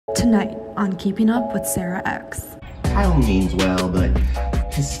Tonight on Keeping Up with Sarah X. Kyle means well, but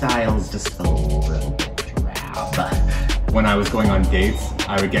his style's just a little bit drab. When I was going on dates,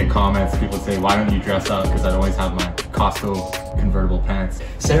 I would get comments, people would say, why don't you dress up? Because I'd always have my Costco convertible pants.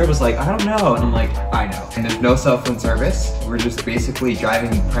 Sarah was like, I don't know. And I'm like, I know. And there's no cell phone service. We're just basically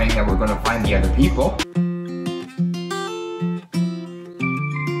driving and praying that we're gonna find the other people.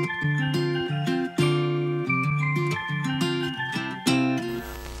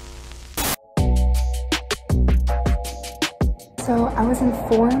 So I was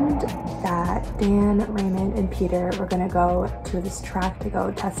informed that Dan, Raymond, and Peter were gonna go to this track to go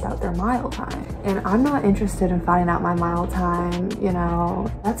test out their mile time. And I'm not interested in finding out my mile time, you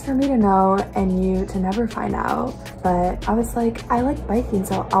know. That's for me to know and you to never find out. But I was like, I like biking,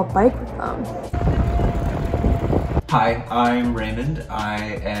 so I'll bike with them. Hi, I'm Raymond.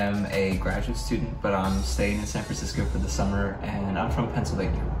 I am a graduate student, but I'm staying in San Francisco for the summer, and I'm from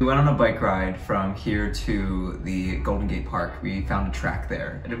Pennsylvania. We went on a bike ride from here to the Golden Gate Park. We found a track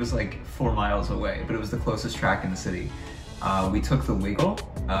there, and it was like 4 miles away, but it was the closest track in the city. We took the Wiggle.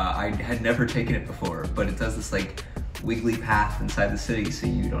 I had never taken it before, but it does this like wiggly path inside the city, so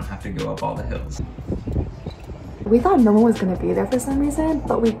you don't have to go up all the hills. We thought no one was gonna be there for some reason,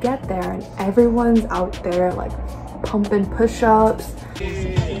 but we get there and everyone's out there like pumping push-ups.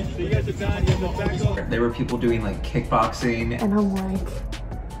 There were people doing like kickboxing. And I'm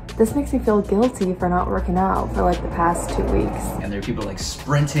like, this makes me feel guilty for not working out for like the past 2 weeks. And there were people like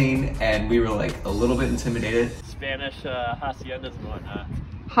sprinting, and we were like a little bit intimidated. Spanish haciendas and whatnot.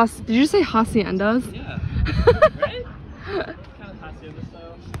 Did you say haciendas? Yeah. Right? Kind of hacienda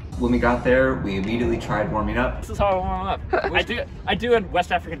style. When we got there, we immediately tried warming up. This is how I warm up. I do a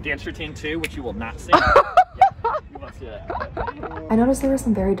West African dance routine too, which you will not see. You won't see that. I noticed there were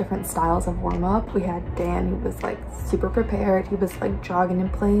some very different styles of warm-up. We had Dan, who was like super prepared. He was like jogging in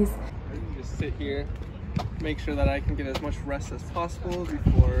place. I can just sit here, make sure that I can get as much rest as possible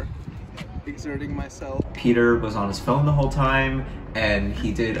before exerting myself. Peter was on his phone the whole time, and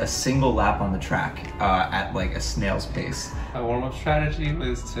he did a single lap on the track at like a snail's pace. My warm-up strategy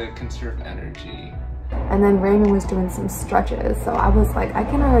was to conserve energy. And then Raymond was doing some stretches. So I was like, I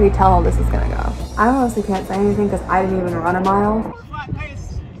can already tell how this is gonna go. I honestly can't say anything because I didn't even run a mile. Flat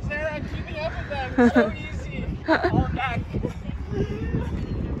pace. Sarah, I'm keeping up with them. So easy. All back.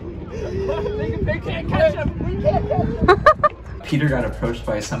 They can't catch him. We can't catch him. Peter got approached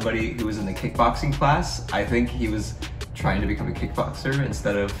by somebody who was in the kickboxing class. I think he was trying to become a kickboxer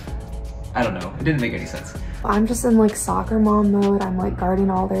instead of, I don't know, it didn't make any sense. I'm just in like soccer mom mode. I'm like guarding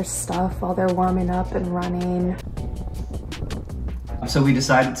all their stuff while they're warming up and running. So we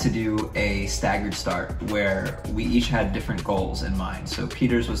decided to do a staggered start where we each had different goals in mind. So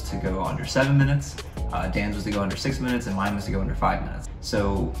Peter's was to go under 7 minutes, Dan's was to go under 6 minutes, and mine was to go under 5 minutes.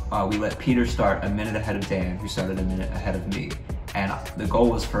 So we let Peter start a minute ahead of Dan, who started a minute ahead of me. And the goal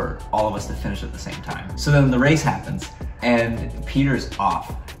was for all of us to finish at the same time. So then the race happens, and Peter's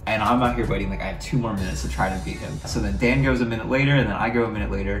off. And I'm out here waiting, like I have 2 more minutes to try to beat him. So then Dan goes a minute later, and then I go a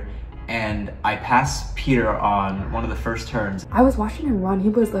minute later, and I pass Peter on one of the first turns. I was watching him run. He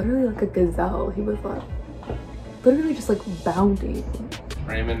was literally like a gazelle. He was like, literally just like bounding.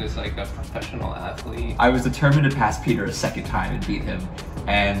 Raymond is like a professional athlete. I was determined to pass Peter a second time and beat him.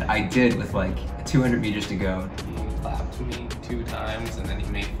 And I did with like 200 meters to go. He lapped me 2 times and then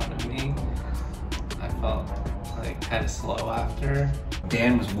he made fun of me. I felt like kind of slow after.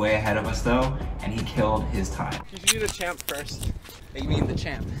 Dan was way ahead of us though, and he killed his time. You should do the champ first. You mean the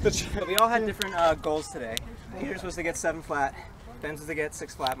champ? The champ. But we all had different goals today. Peter's was to get 7 flat. Ben's was to get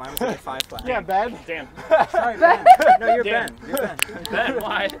 6 flat. Mine was to get 5 flat. Yeah, Ben. Dan. Sorry, Ben. No, you're Dan. Ben. You're Ben. Ben,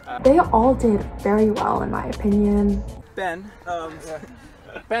 why? They all did very well in my opinion. Ben.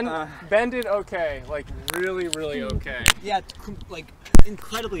 Ben did okay. Like really, really okay. Yeah, like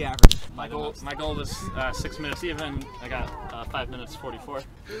incredibly average. My goal was 6 minutes even. I got 5 minutes 44.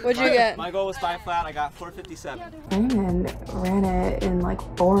 What'd you get? My goal was 5 flat. I got 4:57. Raymond ran it in like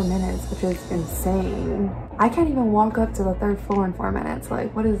 4 minutes, which is insane. I can't even walk up to the 3rd floor in 4 minutes.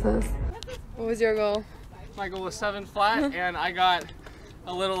 Like, what is this? What was your goal? My goal was 7 flat, and I got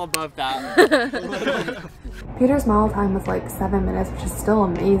a little above that. Peter's mile time was like 7 minutes, which is still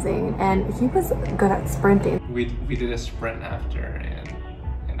amazing, and he was good at sprinting. We did a sprint after,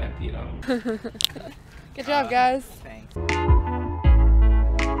 and I beat him. Good job, guys. Thanks.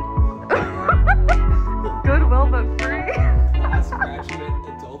 Goodwill but free. Last graduate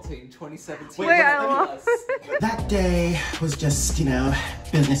adulting 2017. Wait, I love That day was just, you know,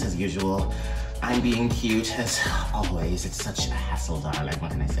 business as usual. I'm being cute as always. It's such a hassle, darling.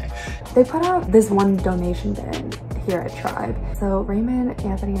 What can I say? They put out this one donation bin. here at Tribe. So Raymond,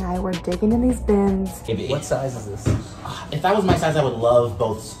 Anthony, and I were digging in these bins. What size is this? If that was my size, I would love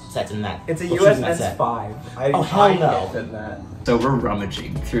both sets in that. It's a both shoes in US that set. 5. Oh, hell no. Fit in that. So we're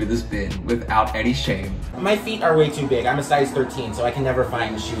rummaging through this bin without any shame. My feet are way too big. I'm a size 13, so I can never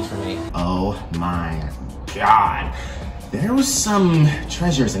find shoes for me. Oh my God. There was some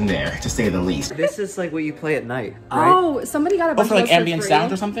treasures in there, to say the least. This is like what you play at night, right? Oh, somebody got a bunch For like of those ambient free.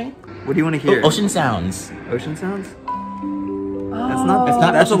 sounds or something? What do you want to hear? Ocean sounds. Ocean sounds? Oh.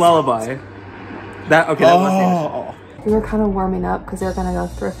 That's a lullaby. That must be it. We were kind of warming up because they were gonna go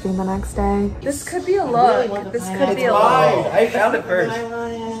thrifting the next day. This could be a look. This could be a look. I found it first.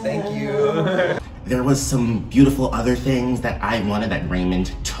 Thank you. There was some beautiful other things that I wanted that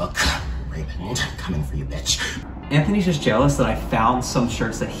Raymond took. Raymond, coming for you, bitch. Anthony's just jealous that I found some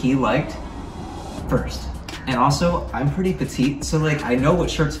shirts that he liked first. And also, I'm pretty petite, so like, I know what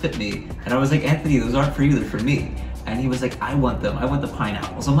shirts fit me. And I was like, Anthony, those aren't for you, they're for me. And he was like, I want them, I want the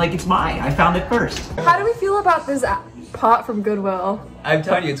pineapples. I'm like, it's mine, I found it first. How do we feel about this pot from Goodwill? I'm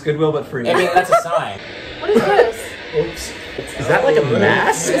telling you, it's Goodwill but free. I mean, that's a sign. What is this? Oops. Is that like a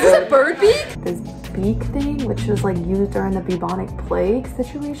mask? Is this a bird beak? This beak thing, which was like used during the bubonic plague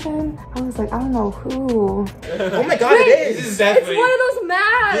situation. I was like, I don't know who. Oh my God, it is! This is It's definitely, one of those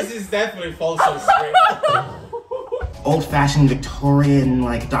masks! this is definitely false so straight. Old-fashioned Victorian,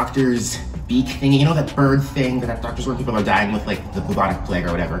 like, doctor's beak thingy. You know that bird thing that doctors when people are dying with, like, the bubonic plague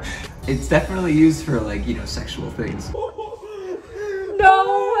or whatever. It's definitely used for like, you know, sexual things. No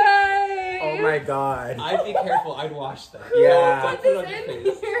way! Oh my God. I'd be careful, I'd wash that. Yeah. Put this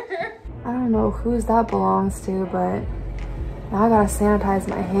in here. I don't know whose that belongs to, but now I gotta sanitize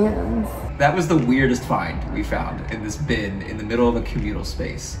my hands. That was the weirdest find we found in this bin in the middle of a communal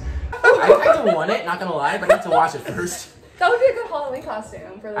space. I kind of want it, not gonna lie, but I need to wash it first. That would be a good Halloween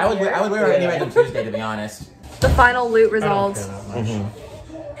costume for the I would year. wear it any random Tuesday, to be honest. The final loot results.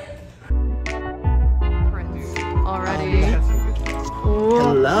 Already.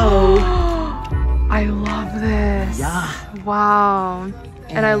 Hello. I love this. Yeah. Wow.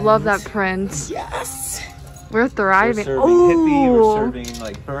 And I love that print. Yes. We're thriving. We're serving hippie, we're serving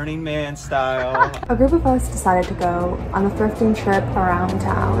like Burning Man style. A group of us decided to go on a thrifting trip around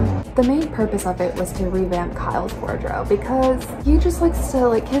town. The main purpose of it was to revamp Kyle's wardrobe because he just likes to,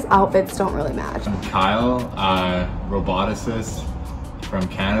 like, his outfits don't really match. I'm Kyle, roboticist from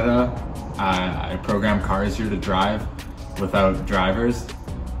Canada. I program cars here to drive without drivers,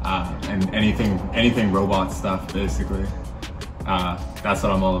 and anything robot stuff, basically. That's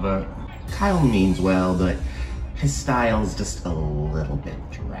what I'm all about. Kyle means well, but his style's just a little bit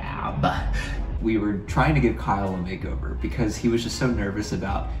drab. We were trying to give Kyle a makeover because he was just so nervous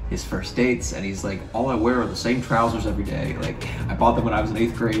about his first dates, and he's like, all I wear are the same trousers every day. Like, I bought them when I was in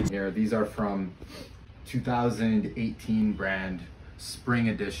 8th grade. Here, these are from 2018 brand spring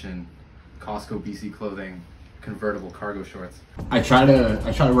edition Costco BC clothing convertible cargo shorts. I try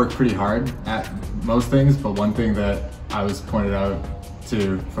to work pretty hard at most things, but one thing that I was pointed out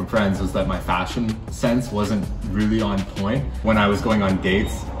to from friends was that my fashion sense wasn't really on point. When I was going on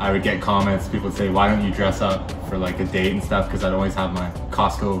dates, I would get comments, people would say, why don't you dress up for like a date and stuff, because I'd always have my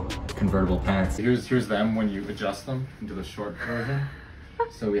Costco convertible pants. Here's them when you adjust them into the short version.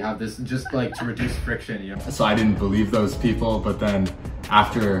 So we have this just like to reduce friction, you know. So I didn't believe those people, but then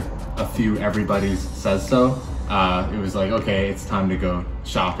after a few everybody's says so, it was like, okay, it's time to go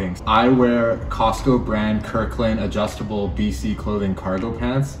shopping. I wear Costco brand Kirkland adjustable BC clothing cargo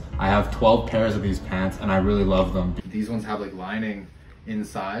pants. I have 12 pairs of these pants and I really love them. These ones have like lining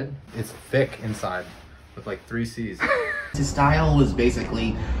inside. It's thick inside with like 3 C's. His style was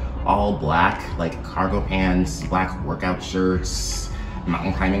basically all black, like cargo pants, black workout shirts,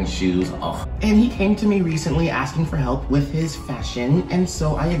 mountain climbing shoes. Oh. And he came to me recently asking for help with his fashion, and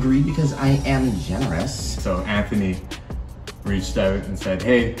so I agreed because I am generous. So Anthony reached out and said,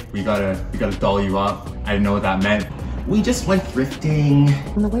 hey, we gotta doll you up. I didn't know what that meant. We just went thrifting.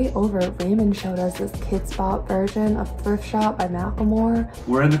 On the way over, Raymond showed us this Kid Spot version of Thrift Shop by Macklemore.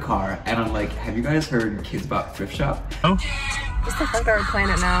 We're in the car and I'm like, have you guys heard Kids Bop Thrift Shop? Just the fact that we're playing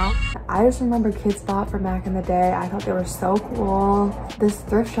it now. I just remember Kid Spot from back in the day. I thought they were so cool. This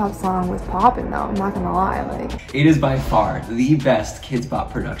Thrift Shop song was popping though, I'm not gonna lie. Like, it is by far the best Kids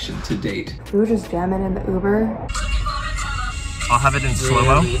Bop production to date. we were just jamming in the Uber. I'll have it in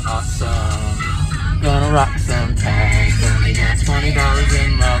slow-mo. Really awesome. Gonna rock some tags. Only got $20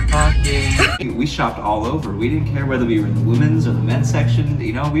 in my pocket. We shopped all over. We didn't care whether we were in the women's or the men's section.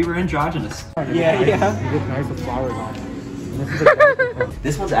 You know, we were androgynous. Yeah. You look nice with flowers on.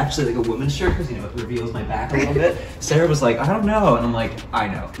 This one's actually like a woman's shirt because, you know, it reveals my back a little bit. Sarah was like, I don't know. And I'm like, I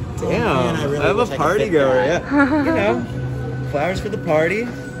know. Damn, I have a party goer, yeah. You know, flowers for the party.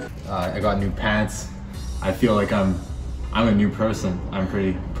 I got new pants. I feel like I'm a new person. I'm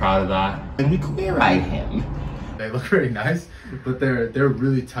pretty proud of that. And we queer-eyed him. They look really nice, but they're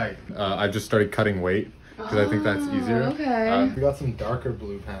really tight. I just started cutting weight because I think that's easier. Okay. We got some darker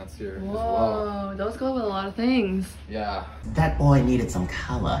blue pants here as well. Whoa, those go with a lot of things. Yeah. That boy needed some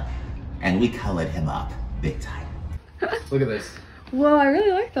color, and we colored him up big time. Look at this. Whoa, I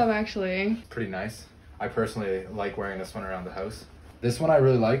really like them actually. Pretty nice. I personally like wearing this one around the house. This one I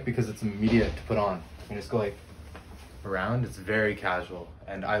really like because it's immediate to put on. You just go like around, it's very casual.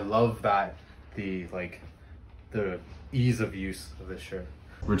 And I love that the ease of use of this shirt.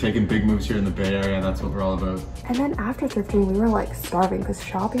 We're taking big moves here in the Bay Area, and that's what we're all about. And then after thrifting, we were like starving because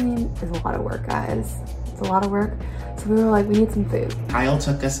shopping is a lot of work, guys. It's a lot of work. So we were like, we need some food. Kyle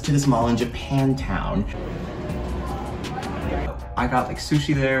took us to this mall in Japantown. I got like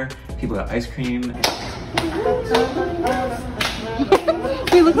sushi there. People got ice cream.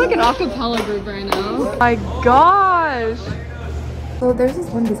 We look like an acapella group right now. Oh my gosh. So there's this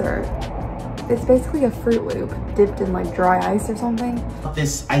one dessert. It's basically a Fruit Loop dipped in like dry ice or something.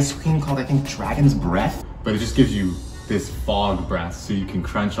 This ice cream called, I think, Dragon's Breath. But it just gives you this fog breath so you can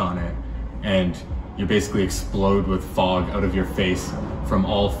crunch on it and you basically explode with fog out of your face from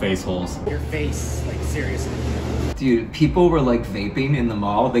all face holes. Your face, like seriously. Dude, people were like vaping in the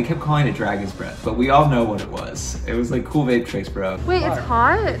mall. They kept calling it Dragon's Breath, but we all know what it was. It was like cool vape tricks, bro. Wait, it's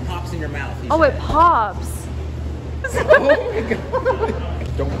hot? It pops in your mouth. Oh, it pops. Oh my god.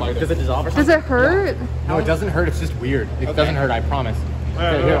 Don't bite it. Does it dissolve or something? Does it hurt? No, it doesn't hurt. It's just weird. It doesn't hurt, I promise.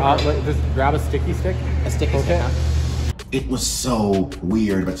 Here, just grab a sticky stick. A sticky stick, huh? It was so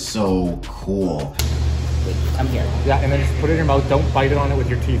weird, but so cool. Wait, I'm here. Yeah, and then just put it in your mouth. Don't bite it on it with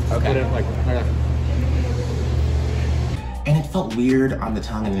your teeth. Just Okay. put it like... And it felt weird on the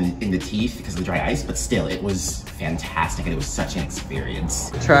tongue and in the teeth because of the dry ice, but still, it was fantastic and it was such an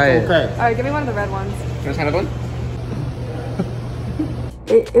experience. Try it. Okay. All right, give me one of the red ones. Here's another one.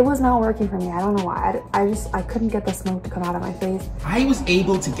 It was not working for me. I don't know why. I couldn't get the smoke to come out of my face. I was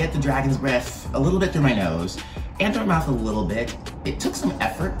able to get the Dragon's Breath a little bit through my nose and through my mouth a little bit. It took some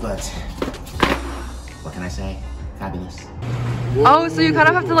effort, but what can I say? Fabulous. Oh, so you kind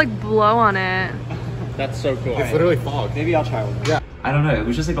of have to like blow on it. That's so cool. It's literally fog. Maybe I'll try one. Yeah. I don't know, it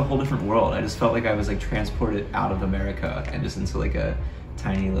was just like a whole different world. I just felt like I was like transported out of America and just into like a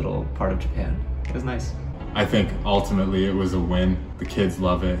tiny little part of Japan. It was nice. I think ultimately it was a win. The kids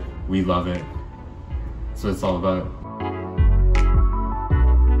love it. We love it. That's what it's all about.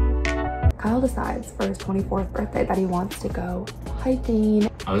 Kyle decides for his 24th birthday that he wants to go hiking.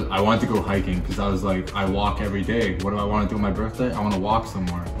 I wanted to go hiking because I was like, I walk every day. What do I want to do on my birthday? I want to walk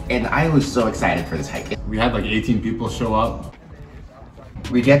somewhere. And I was so excited for this hike. We had like 18 people show up.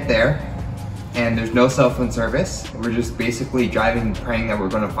 We get there and there's no cell phone service. We're just basically driving, praying that we're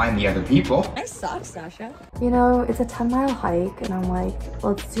gonna find the other people. Nice socks, Sasha. You know, it's a 10-mile hike and I'm like,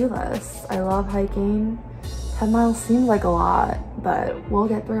 let's do this. I love hiking. 10 miles seems like a lot, but we'll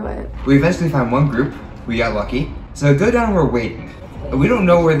get through it. We eventually found one group. We got lucky. So go down, we're waiting. And we don't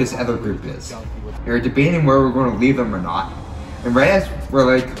know where this other group is. We're debating where we're gonna leave them or not. And right as we're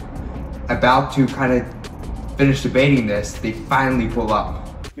like about to kind of finish debating this, they finally pull up.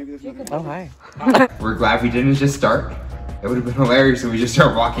 Oh, hi. We're glad we didn't just start. It would have been hilarious if we just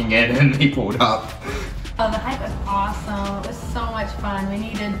started walking in and they pulled up. The hike was awesome. It was so much fun.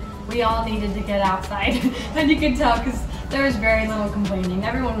 We all needed to get outside. And you could tell because there was very little complaining.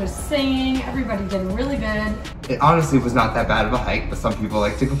 Everyone was singing. Everybody did really good. It honestly was not that bad of a hike, but some people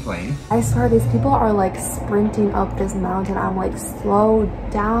like to complain. I swear these people are like sprinting up this mountain. I'm like, slow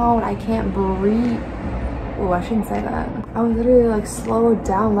down. I can't breathe. Oh, I shouldn't say that. I was literally like, slow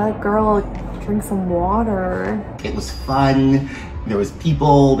down. Let a girl drink some water. It was fun. There was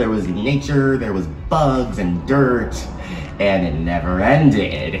people, there was nature, there was bugs and dirt, and it never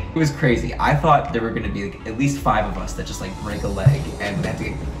ended. It was crazy. I thought there were gonna be like at least 5 of us that just like break a leg and we had to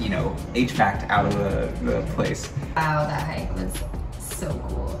get, you know, HVAC'd out of the place. Wow, that hike was so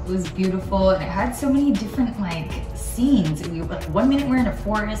cool. It was beautiful and it had so many different like scenes. We like 1 minute we're in a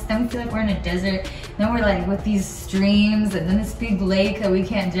forest, then we feel like we're in a desert, then we're like with these streams and then this big lake that we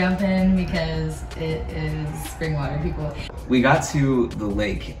can't jump in because it is spring water, people. We got to the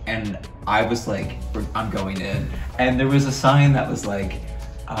lake and I was like, I'm going in. And there was a sign that was like,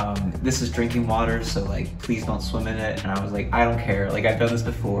 this is drinking water, so like, please don't swim in it. And I was like, I don't care. Like, I've done this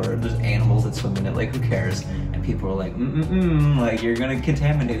before. There's animals that swim in it. Like, who cares? And people were like, like, you're gonna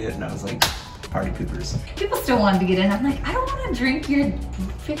contaminate it. And I was like, party poopers. People still wanted to get in. I'm like, I don't want to drink your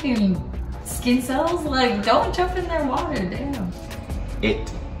freaking skin cells. Like, don't jump in their water, damn.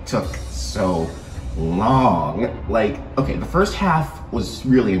 It took so long. Like, okay, the first half was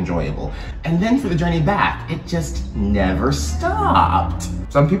really enjoyable. And then for the journey back, it just never stopped.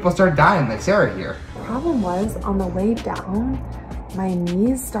 Some people start dying, like Sarah here. The problem was, on the way down, my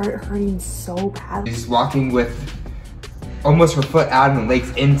knees started hurting so bad. She's walking with almost her foot out and the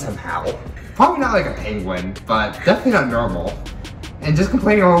legs in somehow. Probably not like a penguin, but definitely not normal. And just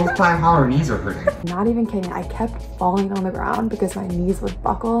complaining all the time how her knees are hurting. Not even kidding, I kept falling on the ground because my knees would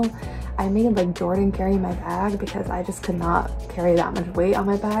buckle. I made like Jordan carry my bag because I just could not carry that much weight on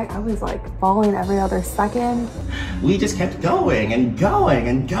my back. I was like falling every other second. We just kept going and going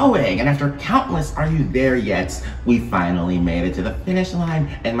and going. And after countless "are you there yet?" we finally made it to the finish line,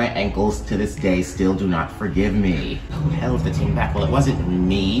 and my ankles to this day still do not forgive me. Who held the team back? Well, it wasn't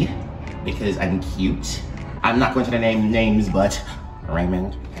me, because I'm cute. I'm not going to name names, but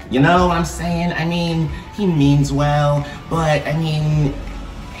Raymond. You know what I'm saying? I mean, he means well, but I mean,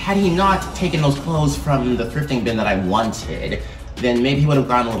 had he not taken those clothes from the thrifting bin that I wanted, then maybe he would have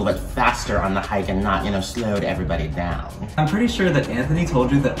gone a little bit faster on the hike and not, you know, slowed everybody down. I'm pretty sure that Anthony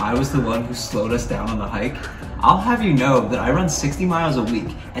told you that I was the one who slowed us down on the hike. I'll have you know that I run 60 miles a week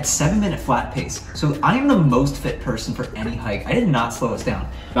at 7-minute flat pace. So I am the most fit person for any hike. I did not slow us down.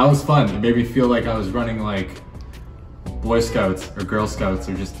 That was fun. It made me feel like I was running like Boy Scouts or Girl Scouts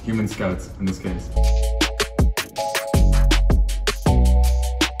or just human scouts in this case.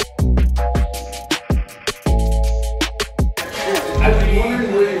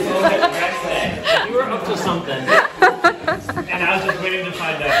 You were up to something. And I was just waiting to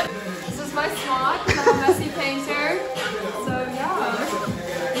find out. This is my smock. I'm a messy painter. So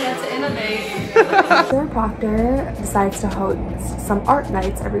yeah, we had to innovate. Sarah Proctor decides to host some art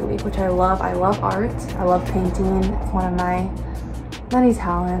nights every week, which I love. I love art. I love painting. It's one of my many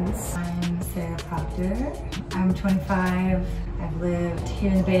talents. I'm Sarah Proctor. I'm 25. I've lived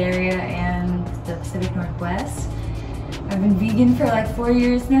here in the Bay Area and the Pacific Northwest. I've been vegan for like 4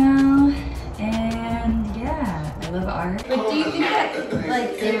 years now, and yeah, I love art. But do you think that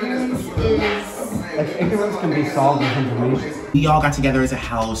like ignorance is... Like ignorance can be solved with information. We all got together as a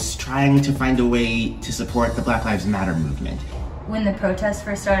house trying to find a way to support the Black Lives Matter movement. When the protests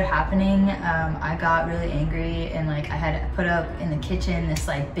first started happening, I got really angry, and like I had put up in the kitchen this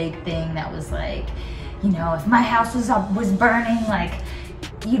like big thing that was like, you know, if my house was burning, like,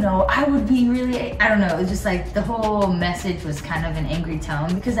 you know, I would be really, I don't know, it was just like the whole message was kind of an angry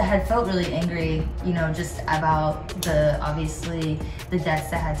tone because I had felt really angry, you know, just about obviously the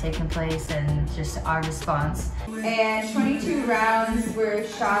deaths that had taken place and just our response. And 22 rounds were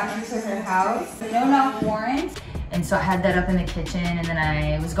shot into her house, no knock warrant. And so I had that up in the kitchen, and then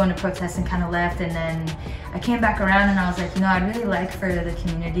I was going to protest and kind of left, and then I came back around and I was like, you know, I'd really like for the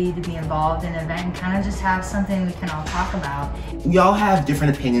community to be involved in an event and kind of just have something we can all talk about. We all have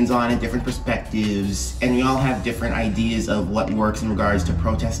different opinions on it, different perspectives, and we all have different ideas of what works in regards to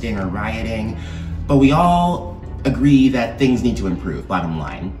protesting or rioting, but we all agree that things need to improve, bottom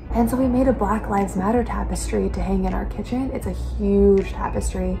line. And so we made a Black Lives Matter tapestry to hang in our kitchen. It's a huge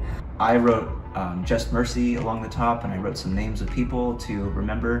tapestry. I wrote Just Mercy along the top, and I wrote some names of people to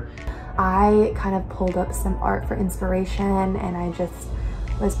remember. I kind of pulled up some art for inspiration, and I just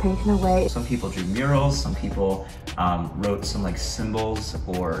was painting away. Some people drew murals, some people wrote some like symbols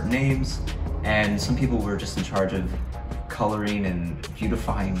or names, and some people were just in charge of coloring and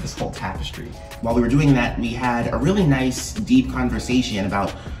beautifying this whole tapestry. While we were doing that, we had a really nice, deep conversation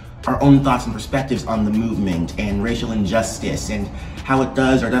about our own thoughts and perspectives on the movement and racial injustice and how it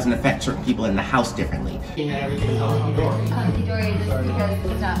does or doesn't affect certain people in the house differently. Hunky-dory just because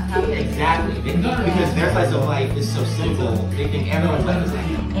it's not happening. Exactly, because their slice of life is so simple, they think everyone's life is like.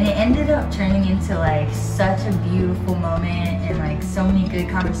 And it ended up turning into like such a beautiful moment, and like so many good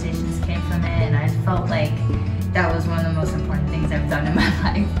conversations came from it, and I felt like that was one of the most important things I've done in my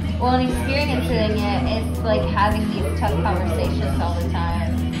life. Well, and experiencing it, it's like having these tough conversations all the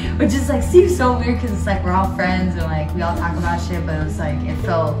time. Which is like seems so weird because it's like we're all friends and like we all talk about shit, but it was like it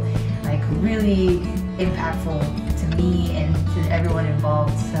felt like really impactful to me and to everyone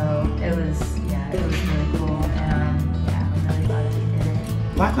involved. So it was really cool, and yeah, I'm really glad that we did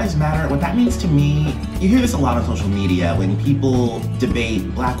it. Black Lives Matter, what that means to me, you hear this a lot on social media when people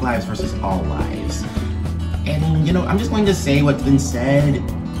debate Black lives versus all lives. And you know, I'm just going to say what's been said.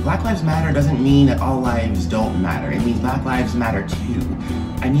 Black Lives Matter doesn't mean that all lives don't matter. It means Black lives matter too.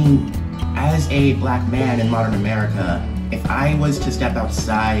 I mean, as a Black man in modern America, if I was to step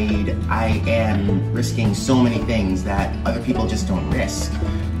outside, I am risking so many things that other people just don't risk.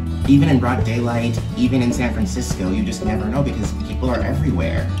 Even in broad daylight, even in San Francisco, you just never know because people are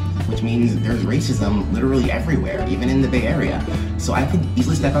everywhere, which means there's racism literally everywhere, even in the Bay Area. So I could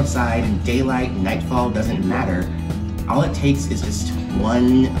easily step outside and daylight, nightfall, doesn't matter. All it takes is just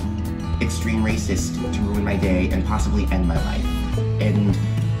one extreme racist to ruin my day and possibly end my life. And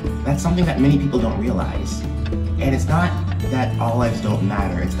that's something that many people don't realize. And it's not that all lives don't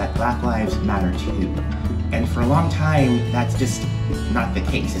matter, it's that Black lives matter too. And for a long time, that's just not the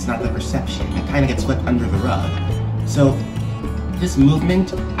case. It's not the perception. It kind of gets swept under the rug. So this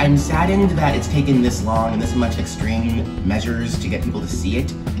movement, I'm saddened that it's taken this long and this much extreme measures to get people to see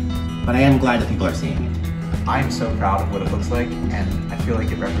it, but I am glad that people are seeing it. I'm so proud of what it looks like, and I feel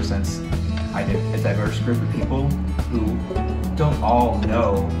like it represents a diverse group of people who don't all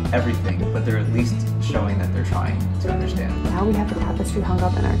know everything, but they're at least showing that they're trying to understand. Now we have the tapestry hung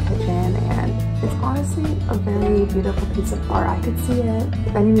up in our kitchen, and it's honestly a very beautiful piece of art. I could see it.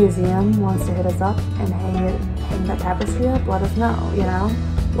 If any museum wants to hit us up and hang that tapestry up, let us know, you know?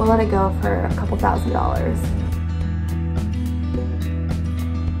 We'll let it go for a couple $1,000s.